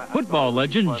 10, football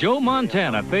legend Joe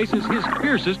Montana faces his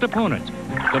fiercest opponent,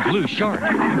 the Blue Shark.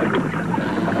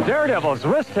 Daredevils,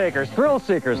 risk takers, thrill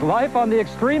seekers, life on the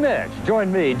extreme edge.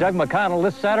 Join me, Doug McConnell,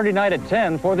 this Saturday night at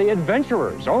 10 for The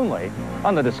Adventurers, only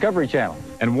on the Discovery Channel.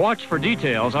 And watch for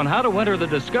details on how to enter the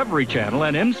Discovery Channel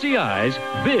and MCI's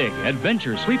Big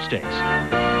Adventure Sweepstakes.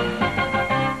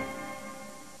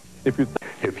 If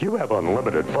you have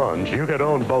unlimited funds, you could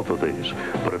own both of these.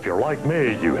 But if you're like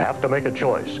me, you have to make a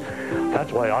choice.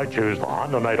 That's why I choose the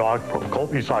Honda Nighthawk from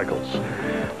Colby Cycles.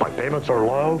 My payments are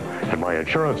low, and my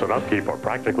insurance and upkeep are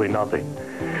practically nothing.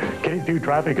 Getting through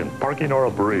traffic and parking are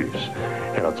a breeze.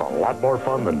 And it's a lot more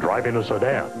fun than driving a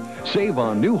sedan. Save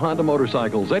on new Honda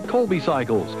motorcycles at Colby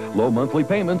Cycles. Low monthly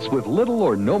payments with little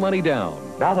or no money down.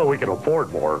 Now that we can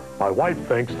afford more, my wife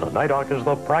thinks the Nighthawk is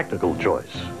the practical choice.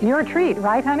 You're a treat,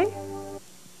 right, honey?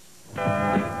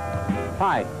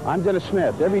 Hi, I'm Dennis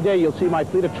Smith. Every day you'll see my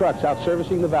fleet of trucks out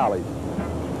servicing the valleys.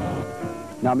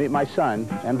 Now meet my son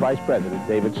and Vice President,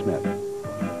 David Smith.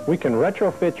 We can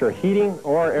retrofit your heating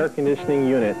or air conditioning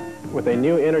unit with a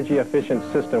new energy-efficient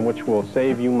system which will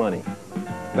save you money.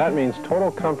 That means total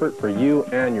comfort for you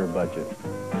and your budget.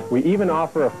 We even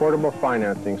offer affordable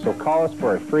financing, so call us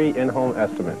for a free in-home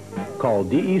estimate. Call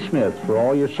D.E. Smith for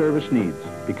all your service needs.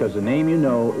 because the name you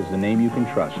know is the name you can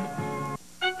trust.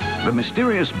 The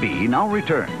Mysterious Bee now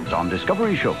returns on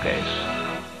Discovery Showcase.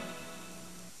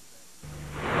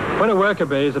 When a worker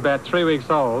bee is about 3 weeks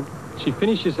old, she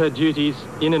finishes her duties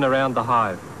in and around the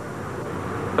hive.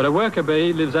 But a worker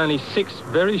bee lives only 6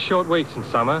 very short weeks in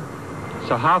summer,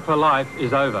 so half her life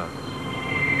is over.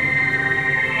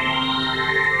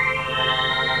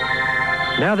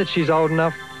 Now that she's old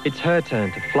enough, it's her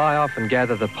turn to fly off and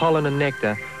gather the pollen and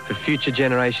nectar for future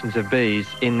generations of bees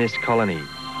in this colony.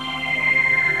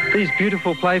 These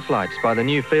beautiful play flights by the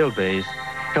new field bees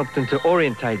help them to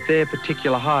orientate their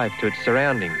particular hive to its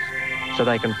surroundings, so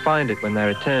they can find it when they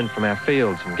return from our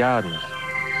fields and gardens.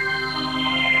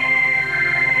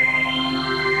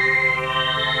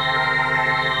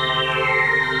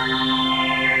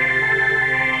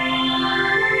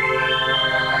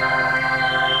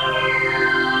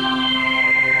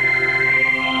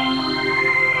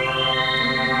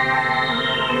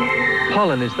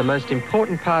 Pollen is the most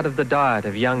important part of the diet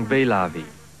of young bee larvae,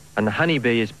 and the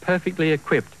honeybee is perfectly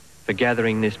equipped for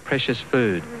gathering this precious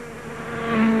food.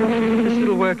 This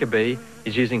little worker bee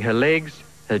is using her legs,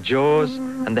 her jaws,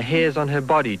 and the hairs on her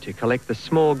body to collect the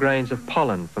small grains of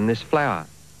pollen from this flower.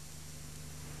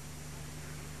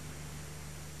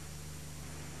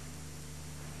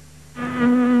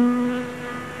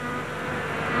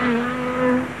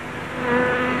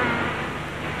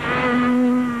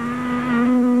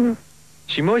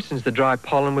 She moistens the dry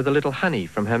pollen with a little honey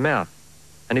from her mouth,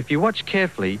 and if you watch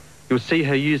carefully, you'll see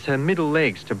her use her middle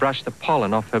legs to brush the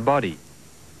pollen off her body.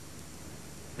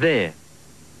 There.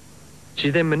 She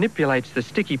then manipulates the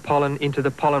sticky pollen into the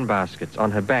pollen baskets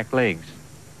on her back legs.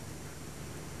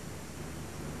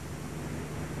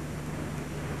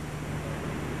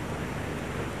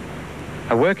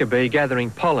 A worker bee gathering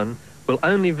pollen will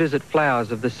only visit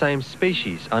flowers of the same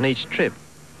species on each trip.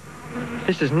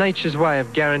 This is nature's way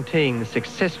of guaranteeing the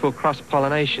successful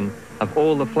cross-pollination of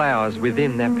all the flowers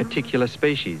within that particular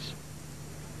species.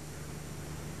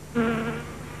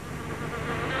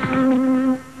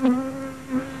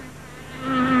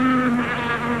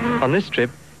 On this trip,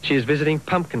 she is visiting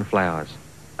pumpkin flowers.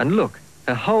 And look,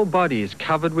 her whole body is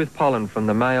covered with pollen from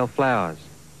the male flowers.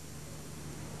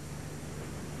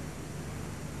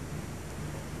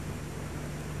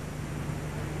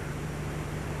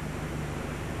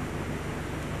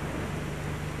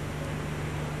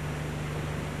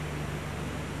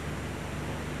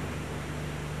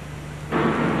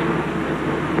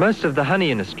 Most of the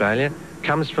honey in Australia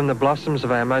comes from the blossoms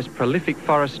of our most prolific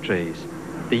forest trees,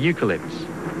 the eucalypts.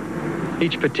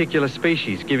 Each particular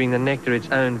species giving the nectar its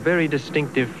own very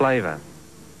distinctive flavour.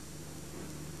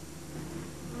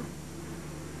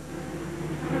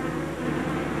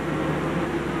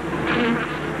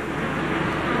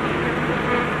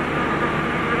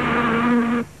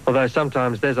 Although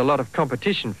sometimes there's a lot of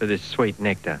competition for this sweet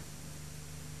nectar.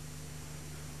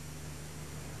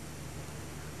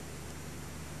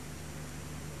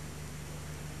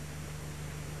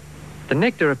 The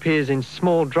nectar appears in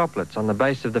small droplets on the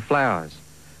base of the flowers,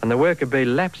 and the worker bee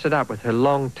laps it up with her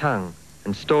long tongue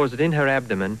and stores it in her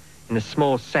abdomen in a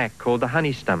small sac called the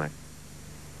honey stomach.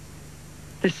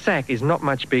 This sac is not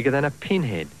much bigger than a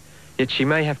pinhead, yet she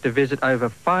may have to visit over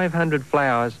 500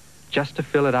 flowers just to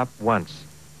fill it up once.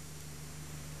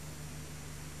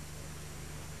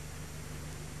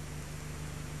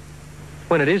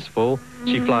 When it is full,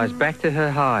 she flies back to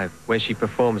her hive, where she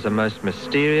performs a most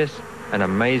mysterious and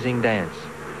amazing dance.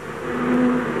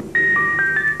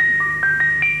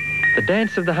 The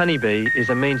dance of the honeybee is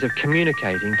a means of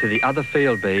communicating to the other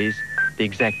field bees the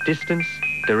exact distance,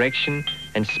 direction,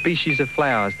 and species of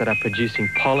flowers that are producing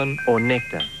pollen or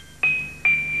nectar.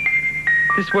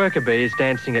 This worker bee is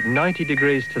dancing at 90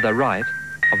 degrees to the right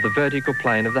of the vertical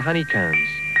plane of the honeycombs.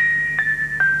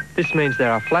 This means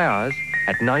there are flowers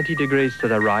at 90 degrees to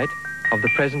the right of the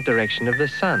present direction of the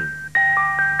sun.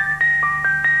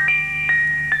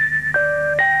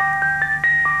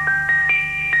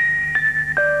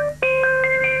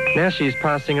 Now she is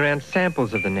passing around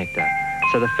samples of the nectar,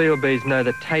 so the field bees know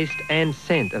the taste and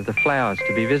scent of the flowers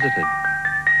to be visited.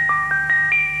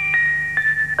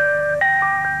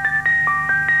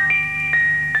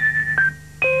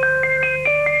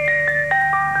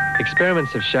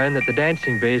 Experiments have shown that the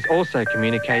dancing bee is also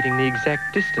communicating the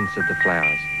exact distance of the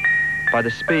flowers. By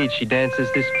the speed she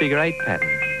dances this figure-8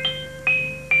 pattern.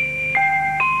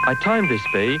 I timed this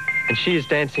bee, and she is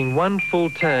dancing 1 full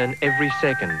turn every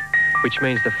second, which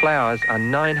means the flowers are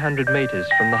 900 metres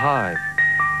from the hive.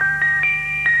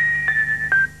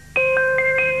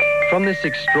 From this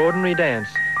extraordinary dance,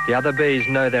 the other bees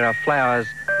know there are flowers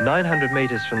 900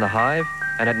 metres from the hive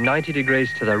and at 90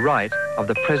 degrees to the right of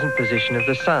the present position of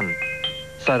the sun.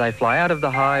 So they fly out of the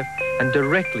hive and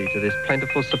directly to this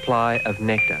plentiful supply of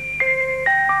nectar.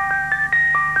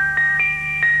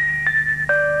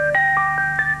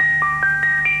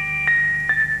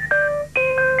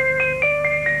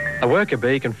 A worker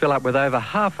bee can fill up with over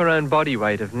half her own body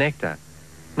weight of nectar.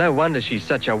 No wonder she's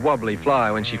such a wobbly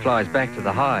flyer when she flies back to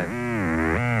the hive.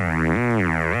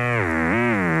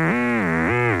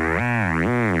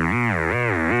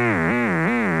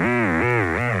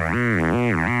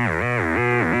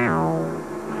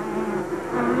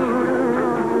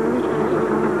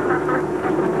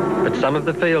 But some of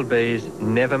the field bees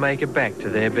never make it back to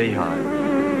their beehive.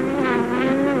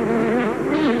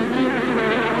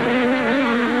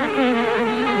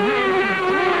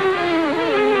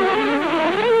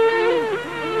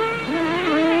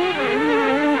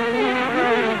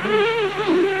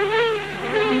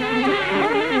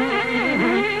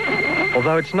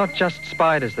 Although it's not just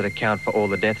spiders that account for all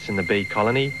the deaths in the bee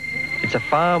colony, it's a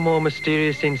far more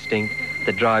mysterious instinct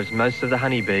that drives most of the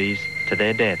honeybees to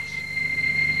their deaths.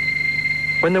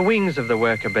 When the wings of the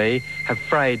worker bee have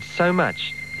frayed so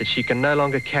much that she can no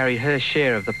longer carry her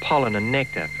share of the pollen and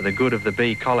nectar for the good of the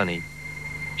bee colony,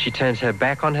 she turns her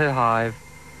back on her hive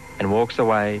and walks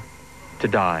away to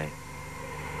die,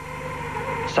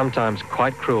 sometimes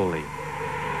quite cruelly.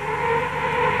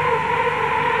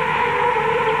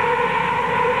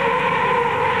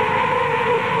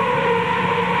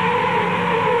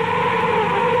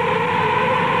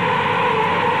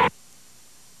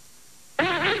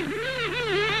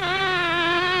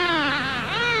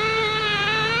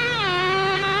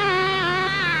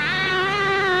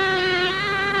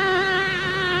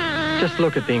 Just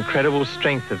look at the incredible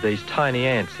strength of these tiny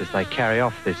ants as they carry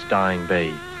off this dying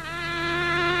bee.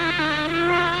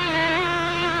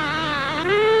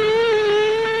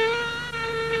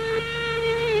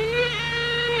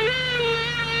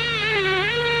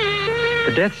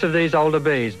 The deaths of these older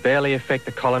bees barely affect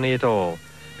the colony at all,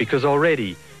 because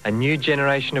already a new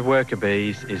generation of worker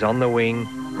bees is on the wing,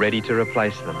 ready to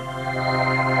replace them.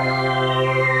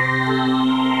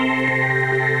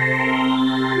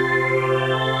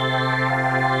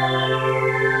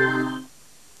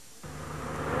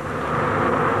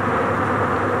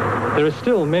 There are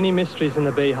still many mysteries in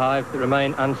the beehive that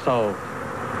remain unsolved,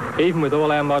 even with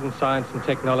all our modern science and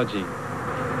technology.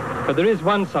 But there is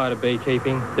one side of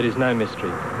beekeeping that is no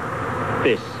mystery.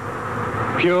 This,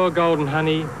 pure golden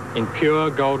honey in pure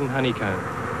golden honeycomb.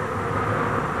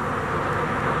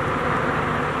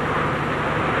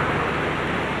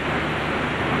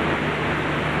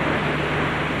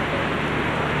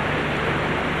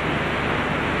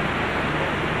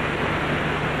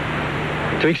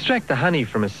 To extract the honey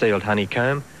from a sealed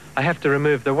honeycomb, I have to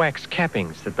remove the wax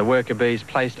cappings that the worker bees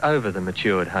placed over the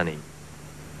matured honey.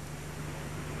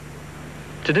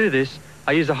 To do this,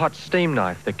 I use a hot steam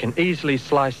knife that can easily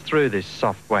slice through this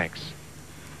soft wax.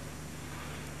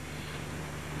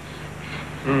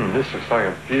 This looks like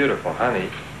a beautiful honey.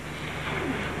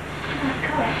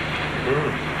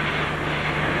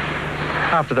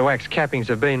 After the wax cappings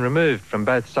have been removed from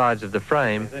both sides of the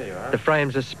frame, the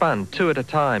frames are spun 2 at a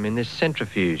time in this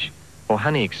centrifuge, or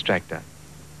honey extractor.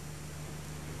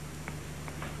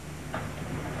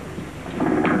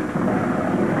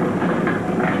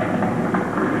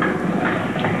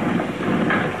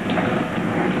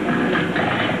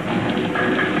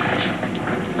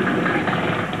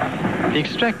 The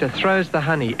extractor throws the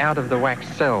honey out of the wax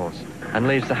cells and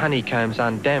leaves the honeycombs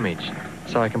undamaged,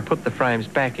 so I can put the frames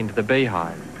back into the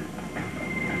beehive.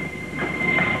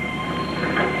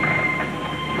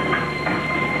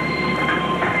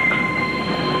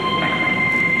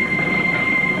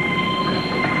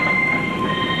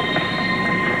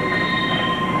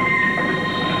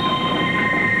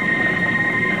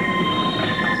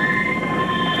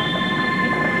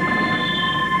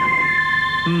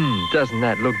 Doesn't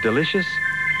that look delicious?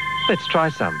 Let's try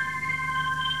some.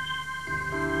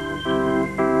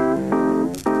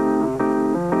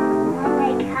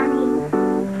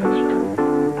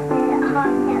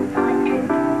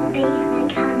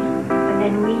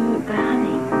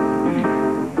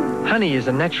 Honey is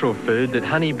a natural food that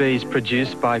honeybees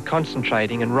produce by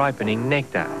concentrating and ripening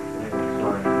nectar.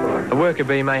 A worker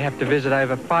bee may have to visit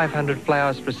over 500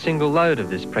 flowers for a single load of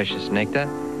this precious nectar,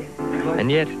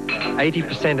 and yet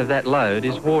 80% of that load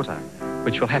is water,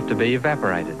 which will have to be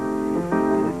evaporated.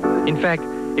 In fact,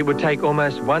 it would take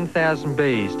almost 1,000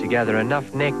 bees to gather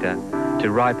enough nectar to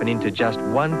ripen into just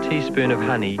 1 teaspoon of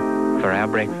honey for our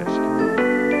breakfast.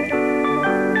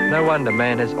 No wonder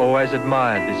man has always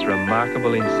admired this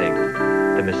remarkable insect,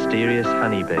 the mysterious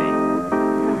honeybee.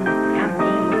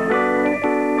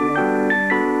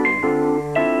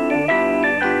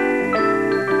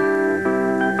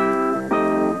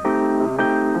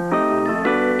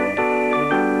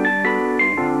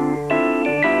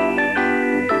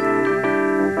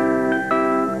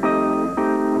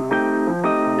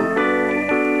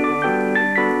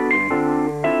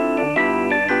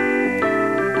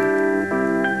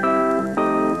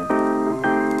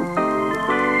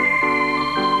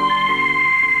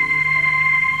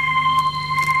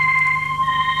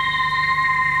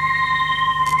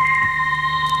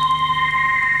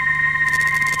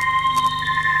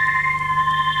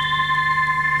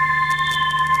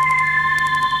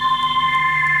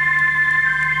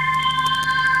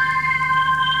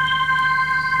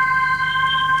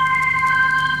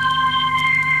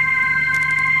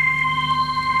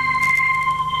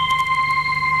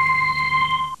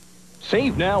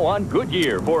 Save now on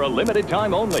Goodyear for a limited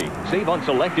time only. Save on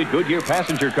selected Goodyear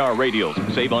passenger car radials.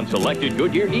 Save on selected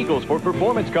Goodyear Eagles for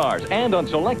performance cars and on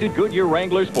selected Goodyear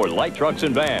Wranglers for light trucks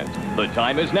and vans. The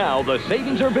time is now. The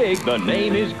savings are big. The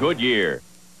name is Goodyear.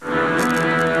 A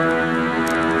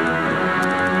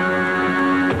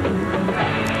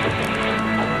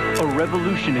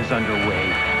revolution is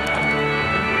underway.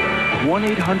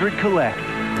 1-800-COLLECT.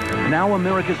 Now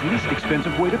America's least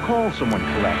expensive way to call someone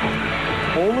collect.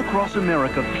 All across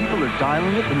America, people are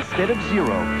dialing it instead of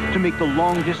zero to make the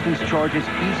long-distance charges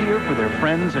easier for their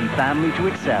friends and family to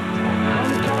accept.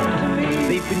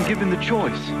 They've been given the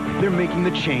choice. They're making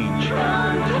the change.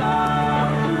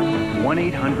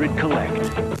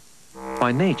 1-800-COLLECT.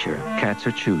 By nature, cats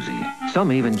are choosy.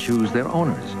 Some even choose their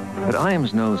owners. But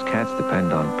Iams knows cats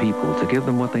depend on people to give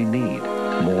them what they need.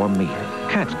 More meat.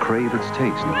 Cats crave its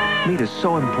taste. Meat is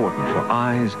so important for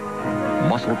eyes,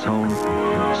 muscle tone,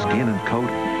 skin and coat,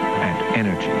 and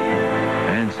energy.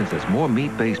 And since there's more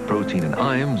meat-based protein in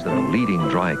Iams than the leading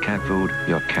dry cat food,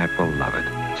 your cat will love it.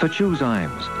 So choose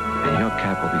Iams, and your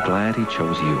cat will be glad he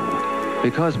chose you.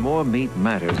 Because more meat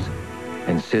matters,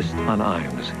 insist on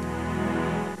Iams.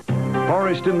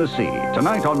 Forest in the Sea,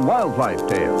 tonight on Wildlife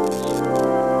Tales.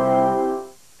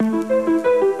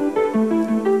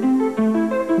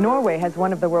 Norway has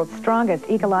one of the world's strongest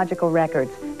ecological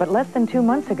records, but less than 2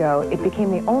 months ago, it became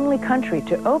the only country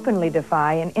to openly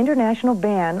defy an international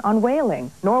ban on whaling.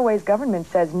 Norway's government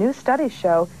says new studies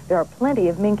show there are plenty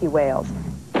of minke whales.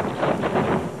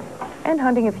 And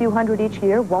hunting a few hundred each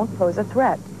year won't pose a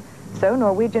threat. So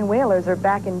Norwegian whalers are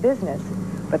back in business,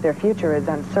 but their future is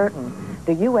uncertain.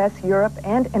 The U.S., Europe,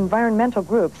 and environmental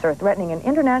groups are threatening an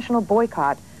international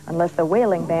boycott unless the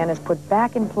whaling ban is put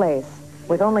back in place.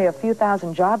 With only a few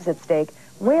thousand jobs at stake,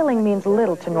 whaling means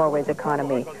little to Norway's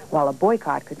economy, while a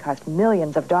boycott could cost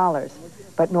millions of dollars.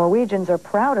 But Norwegians are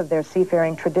proud of their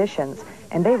seafaring traditions,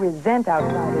 and they resent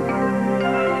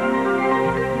outsiders.